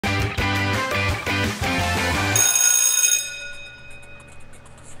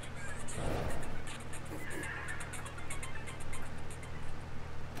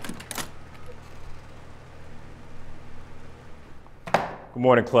Good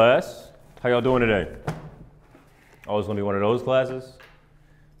morning, class. How y'all doing today? Oh, it's gonna be one of those classes?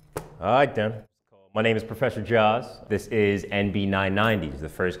 All right then. My name is Professor JOZ. This is NB990s, the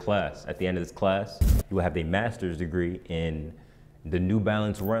first class. At the end of this class, you will have a master's degree in the New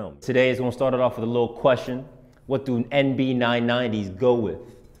Balance realm. Today is gonna start it off with a little question. What do NB990s go with?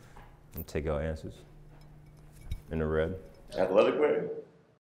 I'm gonna take our answers. In the red. Athletic wear?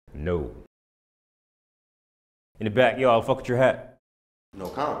 No. In the back, yo, I'll fuck with your hat. No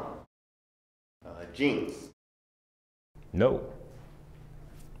comment. Jeans. No.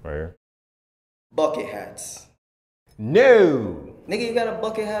 Right here. Bucket hats. No! Nigga, you got a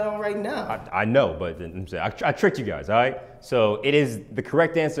bucket hat on right now. I know, but I tricked you guys, all right? So it is the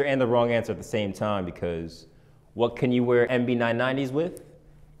correct answer and the wrong answer at the same time, because what can you wear NB990s with?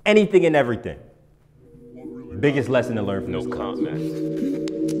 Anything and everything. Biggest lesson to learn from this comment.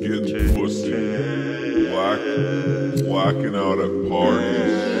 Getting pussy, whacking out at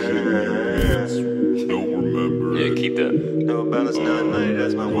parties, shit in your pants, don't remember it. Yeah, keep that. No balance 990,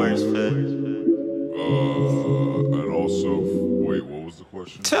 that's my worst fit. And also, wait, what was the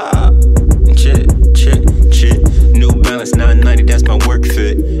question? Top. Chit. New Balance 990, that's my work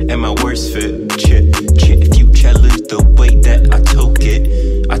fit. And my worst fit. Chit. If you challenge the way that I toke it.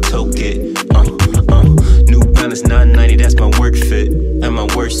 New Balance 990, that's my work fit. And my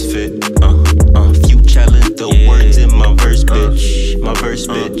worst fit. If you challenge the words in my verse, bitch. My verse,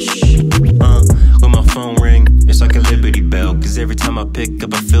 bitch. When my phone ring, it's like a Liberty Bell. Cause every time I pick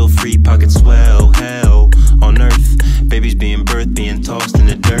up, I feel free, pockets swell. Hell on earth, babies being birthed, being tossed in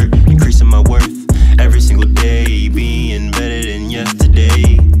the dirt, increasing my worth every single day, being better than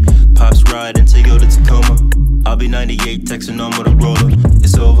yesterday. Pops ride into Toyota Tacoma. I'll be 98, texting on Motorola.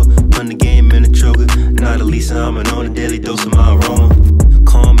 It's over, putting the game in the choker. Not a Lisa, I'm on a daily dose of my aroma.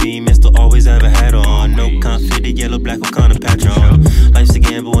 Call me Mr. Always Have a Hat on. No confitted, yellow, black, what kind of patch on. Life's a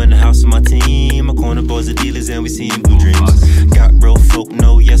gamble in the house of my team. My corner boys are dealers and we seeing blue dreams. Got real folk,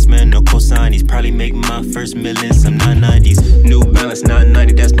 no yes man, no cosignies. Probably make my first million, some 990s. New Balance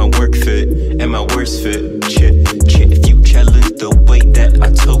 990, that's my work fit. And my worst fit. Chit. If you challenge the way that I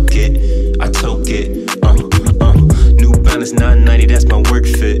toke it. New Balance 990, that's my work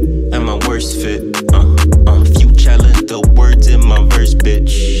fit. And my worst fit. If you challenge the words in my verse,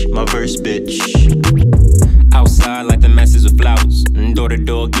 bitch. My verse, bitch. Outside like the masses with flowers. Door to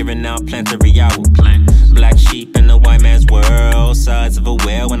door giving out plants every hour. Black sheep in the white man's world. Sides of a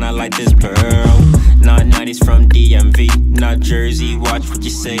whale when I light this pearl. 990s from DMV, not Jersey. Watch what you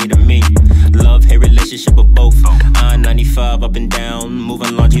say to me. Love-hate relationship with both. I-95 up and down,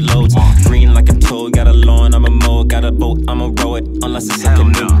 moving laundry loads. Green like a toad, got a lawn, I'm a mow. Got a boat, I'ma row it, unless it's a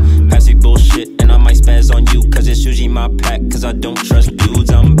canoe. Pass me bullshit and I might spaz on you. Cause it's usually my pack, cause I don't trust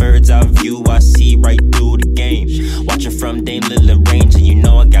dudes. I'm bird's eye view, I see right through the game. Watching from Dame Little Range, and you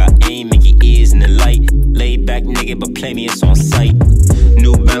know I got aim. Make your ears in the light. Laid back nigga, but play me, it's on sight.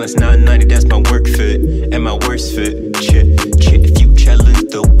 New Balance 990, that's my work fit. And my worst fit. Chit. If you challenge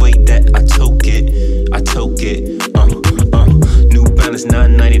the way that I toke it. New Balance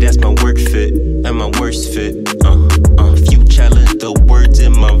 990, that's my work fit. And my worst fit. If you challenge the words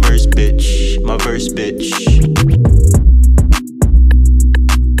in my verse, bitch. My verse, bitch.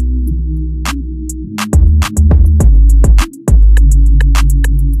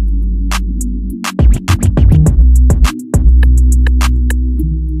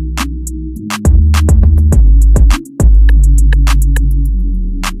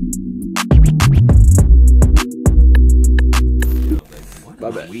 My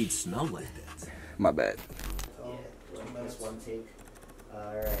bad. Weed smell like that. My bad. So, that's one take.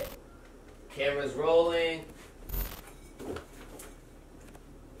 Alright. Camera's rolling.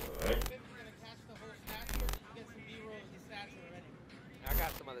 Alright. I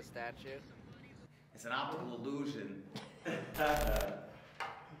got some of the statue. It's an optical illusion.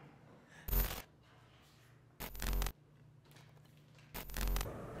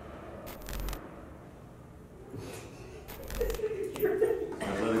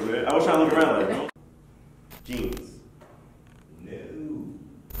 Athletic wear? I was trying to look around like, jeans. No.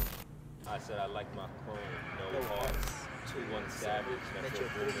 I said I like my chrome, no hearts, 2-1 savage, and I feel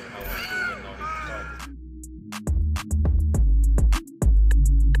good in how I'm doing all these charges.